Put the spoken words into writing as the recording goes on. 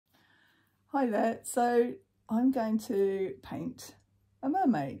Hi there, so I'm going to paint a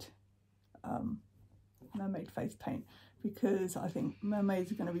mermaid, mermaid face paint, because I think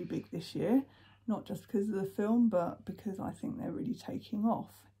mermaids are going to be big this year, not just because of the film, but because I think they're really taking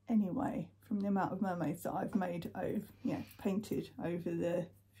off anyway, from the amount of mermaids that I've made painted over the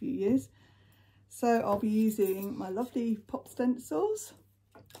few years. So I'll be using my lovely Pop Stencils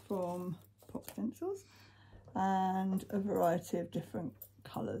from Pop Stencils and a variety of different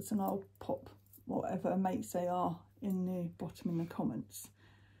colours, and I'll pop whatever mates they are in the bottom in the comments.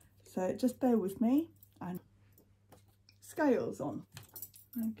 So just bear with me, and scales on,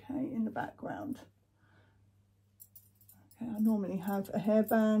 okay, in the background. Okay, I normally have a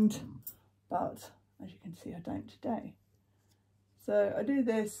hairband, but as you can see I don't today. So I do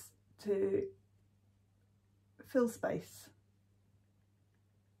this to fill space.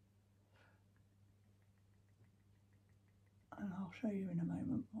 And I'll show you in a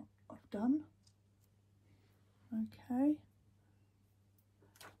moment what I've done. Okay,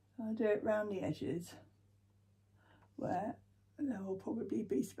 so I do it round the edges where there will probably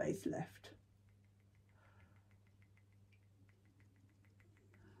be space left.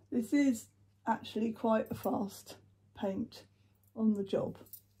 This is actually quite a fast paint on the job,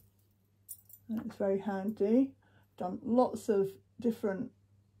 and it's very handy. Done lots of different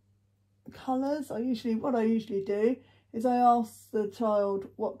colours. What I usually do is I ask the child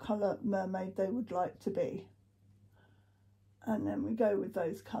what colour mermaid they would like to be, and then we go with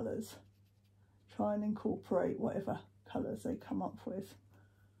those colours. Try and incorporate whatever colours they come up with.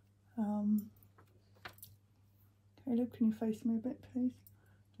 Caleb, can you face me a bit, please?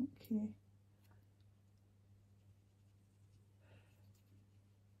 Thank you.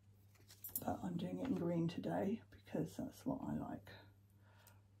 But I'm doing it in green today because that's what I like.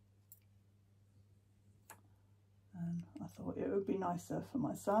 And I thought it would be nicer for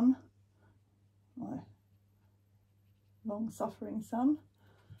my son, my long-suffering son,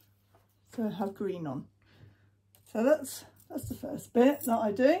 to have green on. So that's the first bit that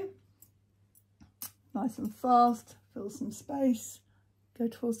I do. Nice and fast, fill some space, go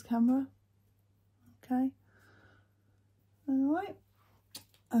towards the camera. Okay. All right.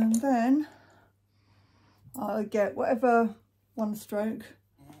 And then I'll get whatever one stroke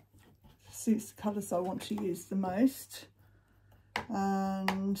suits the colours I want to use the most.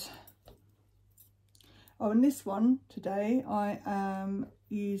 And in this one today I am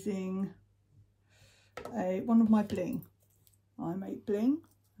using one of my Bling. I make Bling,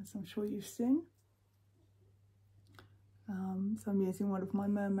 as I'm sure you've seen. So I'm using one of my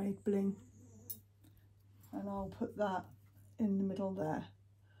Mermaid Bling, and I'll put that in the middle there.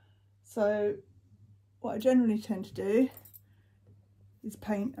 So what I generally tend to do is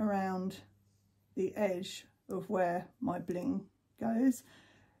paint around the edge of where my Bling goes.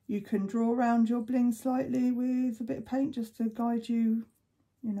 You can draw around your Bling slightly with a bit of paint just to guide you,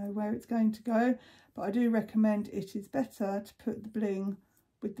 where it's going to go. But I do recommend it is better to put the Bling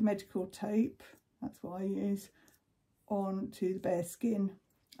with the medical tape, that's what I use, onto the bare skin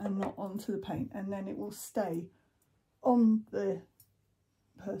and not onto the paint, and then it will stay on the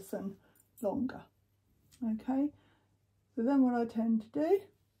person longer. Okay, so then what I tend to do,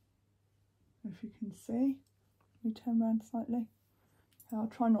 if you can see, let me turn around slightly. I'll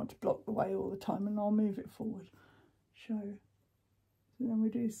try not to block the way all the time, and I'll move it forward. So then we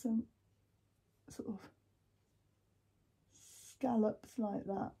do some sort of scallops like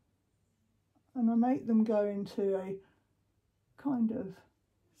that, and I make them go into a kind of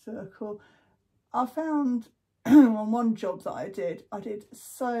circle. I found on one job that I did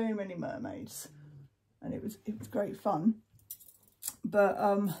so many mermaids, and it was great fun. But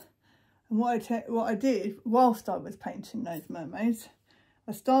and what I did whilst I was painting those mermaids,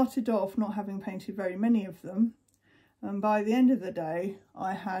 I started off not having painted very many of them, and by the end of the day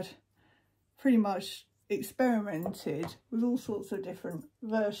I had pretty much experimented with all sorts of different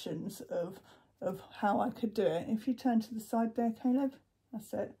versions of how I could do it. If you turn to the side there, Caleb,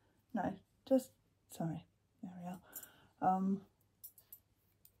 that's it. No, sorry, there we are.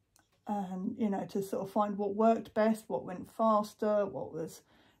 And to sort of find what worked best, what went faster, it was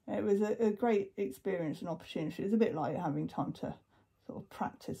a great experience and opportunity. It's a bit like having time to sort of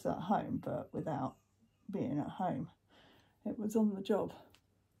practice at home, but without being at home. It was on the job.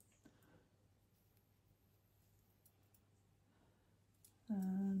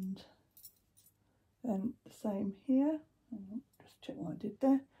 And then the same here. Just check what I did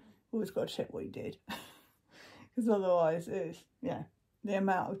there. Always got to check what you did, because otherwise it's, the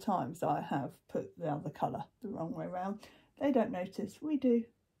amount of times that I have put the other colour the wrong way around. They don't notice, we do.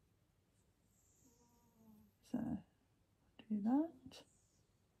 So do that.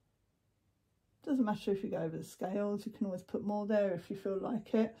 Doesn't matter if you go over the scales, you can always put more there if you feel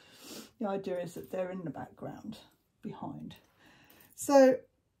like it. The idea is that they're in the background behind. So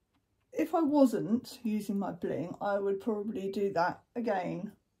if I wasn't using my bling, I would probably do that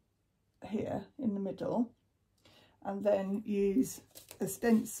again here in the middle, and then use a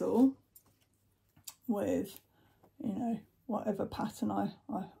stencil with, you know, whatever pattern I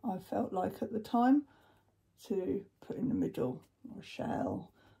felt like at the time to put in the middle, or a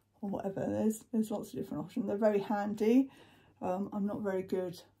shell or whatever. There's lots of different options. They're very handy. I'm not very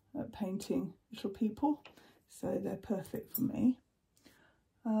good at painting little people, so they're perfect for me.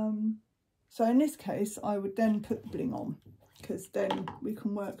 So in this case I would then put the bling on, because then we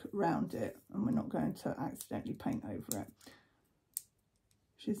can work around it and we're not going to accidentally paint over it,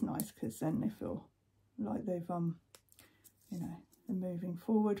 which is nice, because then they feel like they've you know, they're moving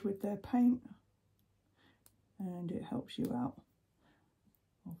forward with their paint, and it helps you out,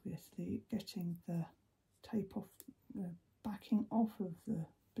 obviously, getting the tape off, the backing off of the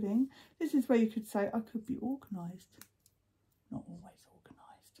bling. This is where you could say I could be organised. Not always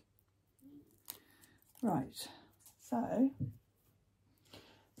organised. Right, so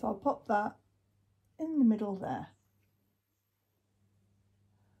I'll pop that in the middle there.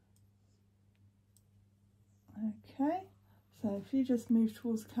 Okay, so if you just move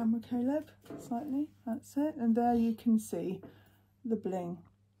towards the camera, Caleb, slightly, that's it, and there you can see the bling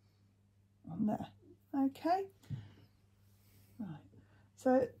on there. Okay, right,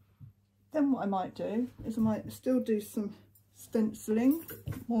 so then what I might do is I might still do some stenciling,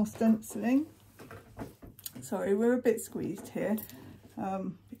 more stenciling. Sorry, we're a bit squeezed here, a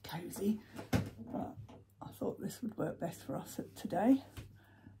bit cosy, but I thought this would work best for us today.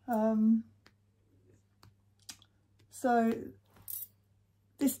 So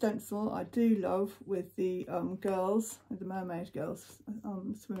this stencil I do love with the girls, with the mermaid girls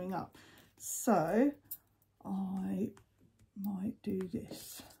swimming up. So I might do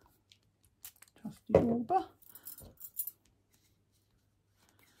this trusty auber,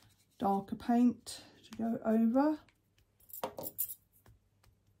 darker paint to go over.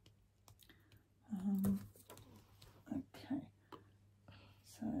 Okay,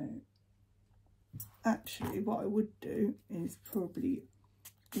 so actually what I would do is probably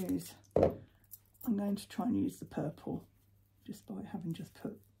I'm going to try and use the purple, just by having just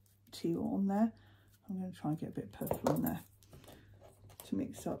put teal on there. I'm going to try and get a bit of purple on there to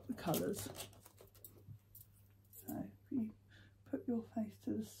mix up the colours. So if you put your face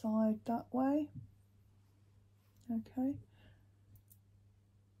to the side that way, okay.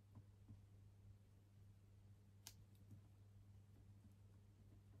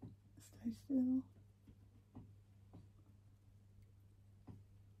 Stay still.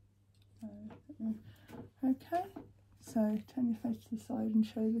 Okay, so turn your face to the side and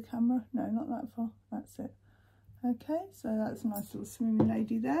show the camera. No, not that far, that's it. Okay, so that's a nice little swimming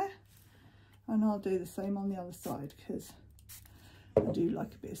lady there, and I'll do the same on the other side, because I do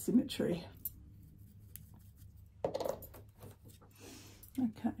like a bit of symmetry.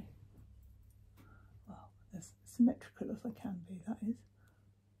 Okay, well, as symmetrical as I can be, that is.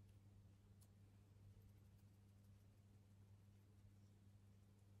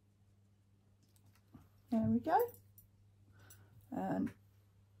 There we go, and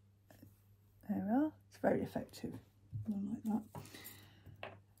there we are. It's very effective. I like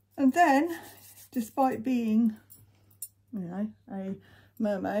that. And then, despite being, you know, a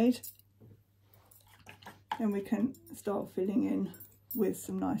mermaid, then we can start filling in with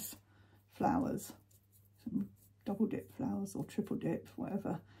some nice flowers, some double dip flowers or triple dip,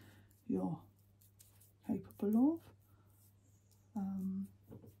 whatever you're capable of.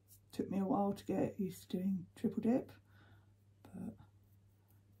 Took me a while to get used to doing triple dip, but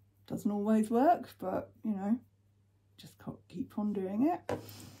doesn't always work, but you know, just can't keep on doing it.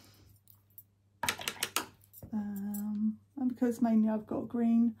 And because mainly I've got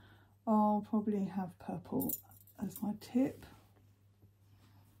green, I'll probably have purple as my tip,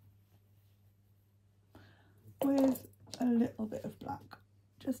 with a little bit of black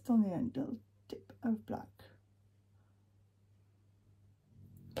just on the end, a little dip of black.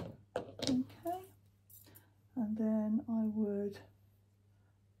 Okay, and then I would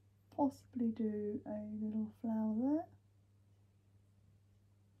possibly do a little flower there.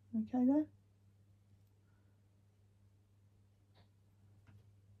 Okay, there.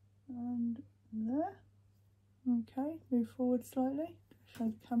 And there. Okay, move forward slightly to show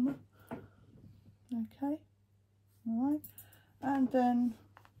the camera. Okay, alright, and then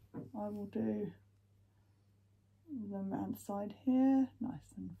I will do them around the side here,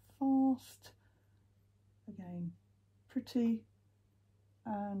 nice and fast. Again, pretty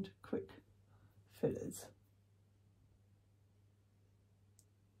and quick fillers.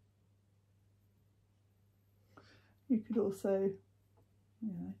 You could also,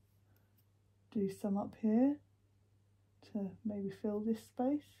 you know, do some up here to maybe fill this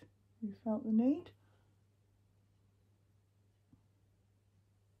space if you felt the need.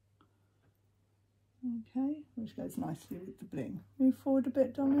 Okay, which goes nicely with the bling. Move forward a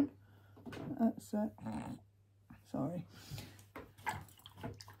bit, darling. That's it. Sorry.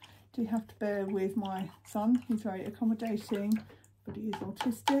 Do have to bear with my son. He's very accommodating, but he is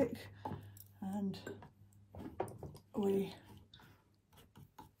autistic, and we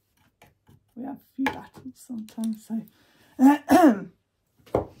have a few battles sometimes. So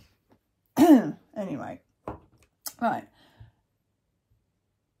anyway, right.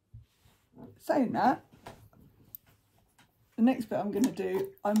 Saying that, the next bit I'm going to do,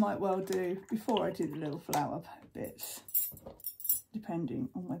 I might well do before I do the little flower bits, depending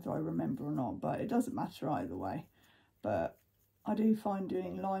on whether I remember or not, but it doesn't matter either way. But I do find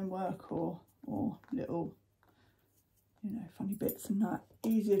doing line work or little, you know, funny bits and that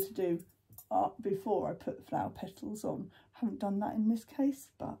easier to do before I put the flower petals on. I haven't done that in this case,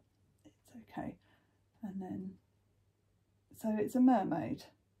 but it's okay. And then, so it's a mermaid.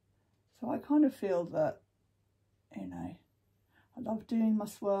 So I kind of feel that, you know, I love doing my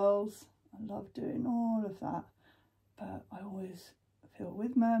swirls, I love doing all of that, but I always feel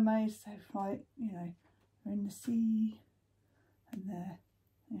with mermaids, they've like, you know, they're in the sea and they're,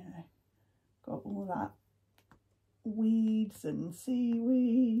 you know, got all that weeds and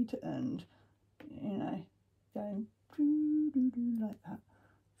seaweed and, you know, going like that.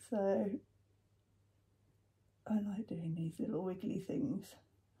 So I like doing these little wiggly things.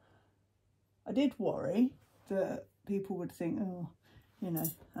 I did worry that people would think, oh, you know,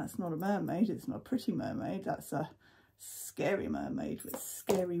 that's not a mermaid, it's not a pretty mermaid, that's a scary mermaid with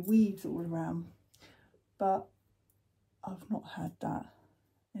scary weeds all around. But I've not had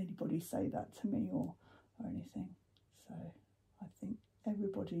anybody say that to me or anything. So I think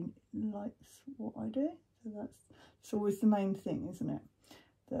everybody likes what I do. So it's always the main thing, isn't it?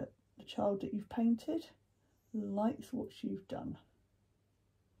 That the child that you've painted likes what you've done.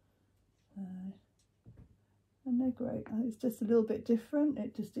 And they're great. It's just a little bit different.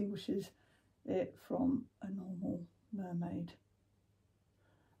 It distinguishes it from a normal mermaid.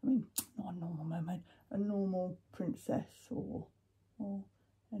 I mean, not a normal mermaid, a normal princess or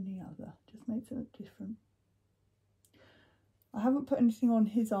any other. Just makes it look different. I haven't put anything on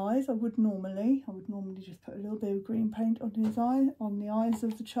his eyes. I would normally just put a little bit of green paint on his eye, on the eyes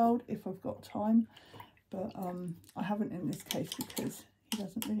of the child if I've got time. But I haven't in this case because he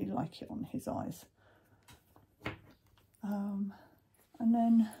doesn't really like it on his eyes. And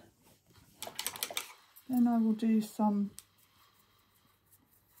then I will do some,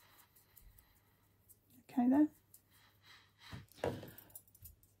 okay there.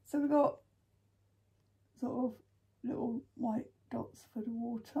 So we've got sort of little white dots for the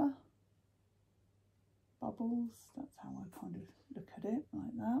water, bubbles, that's how I kind of look at it,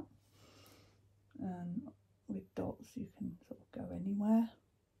 like that. And with dots you can sort of go anywhere,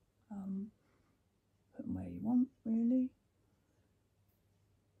 put them where you want really.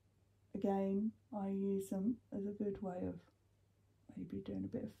 Again, I use them as a good way of maybe doing a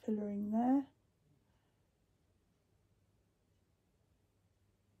bit of fillering there.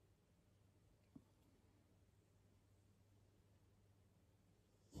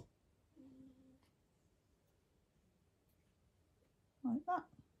 Like that.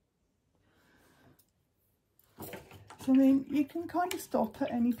 So I mean, you can kind of stop at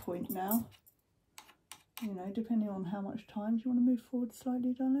any point now, you know, depending on how much time. Do you want to move forward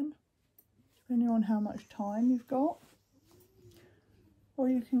slightly, darling? Depending on how much time you've got, or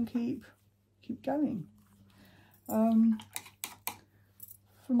you can keep going. For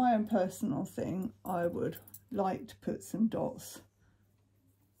my own personal thing, I would like to put some dots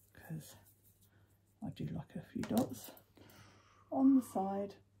because I do like a few dots on the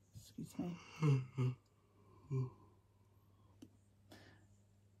side. Excuse me.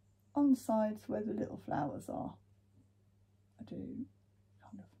 On the sides where the little flowers are, I do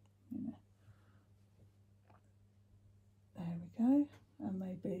kind of, you know. There we go, and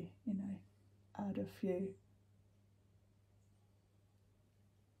maybe, you know, add a few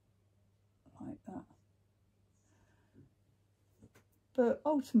like that. But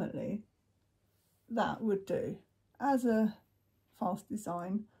ultimately, that would do as a fast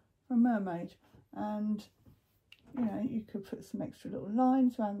design for a mermaid. And, you know, you could put some extra little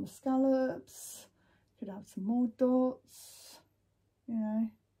lines around the scallops, you could add some more dots, you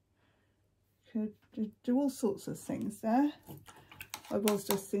know. Could do all sorts of things there. I was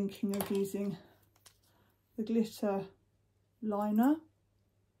just thinking of using the glitter liner.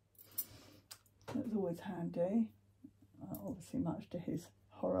 That's always handy. Obviously much to his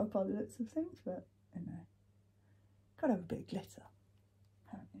horror by the looks of things, but you know, gotta have a bit of glitter,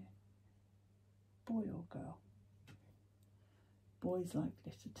 haven't you? Boy or girl? Boys like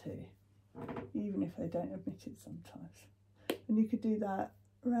glitter too, even if they don't admit it sometimes. And you could do that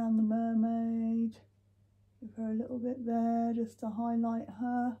around the mermaid. Give her a little bit there just to highlight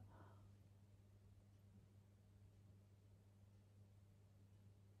her.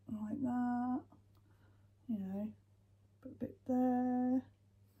 Like that. You know, put a bit there.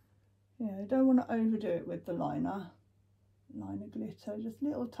 You know, don't want to overdo it with the liner glitter, just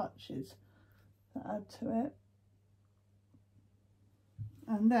little touches that add to it.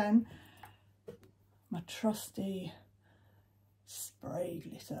 And then my trusty spray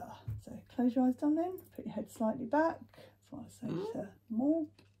glitter. So close your eyes, darling, put your head slightly back. That's what I say to more.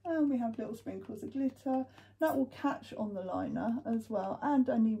 And we have little sprinkles of glitter. That will catch on the liner as well, and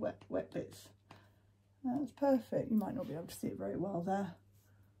any wet bits. That's perfect. You might not be able to see it very well there,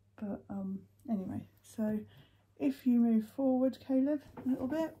 but anyway, so if you move forward, Caleb, a little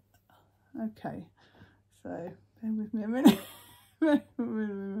bit. Okay, so bear with me a minute. Bear with me a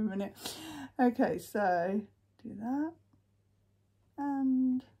minute. Okay, so do that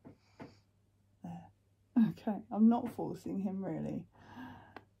and there. Okay, I'm not forcing him really.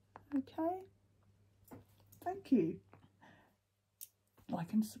 Okay, thank you.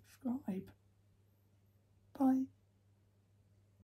 Like and subscribe. Bye.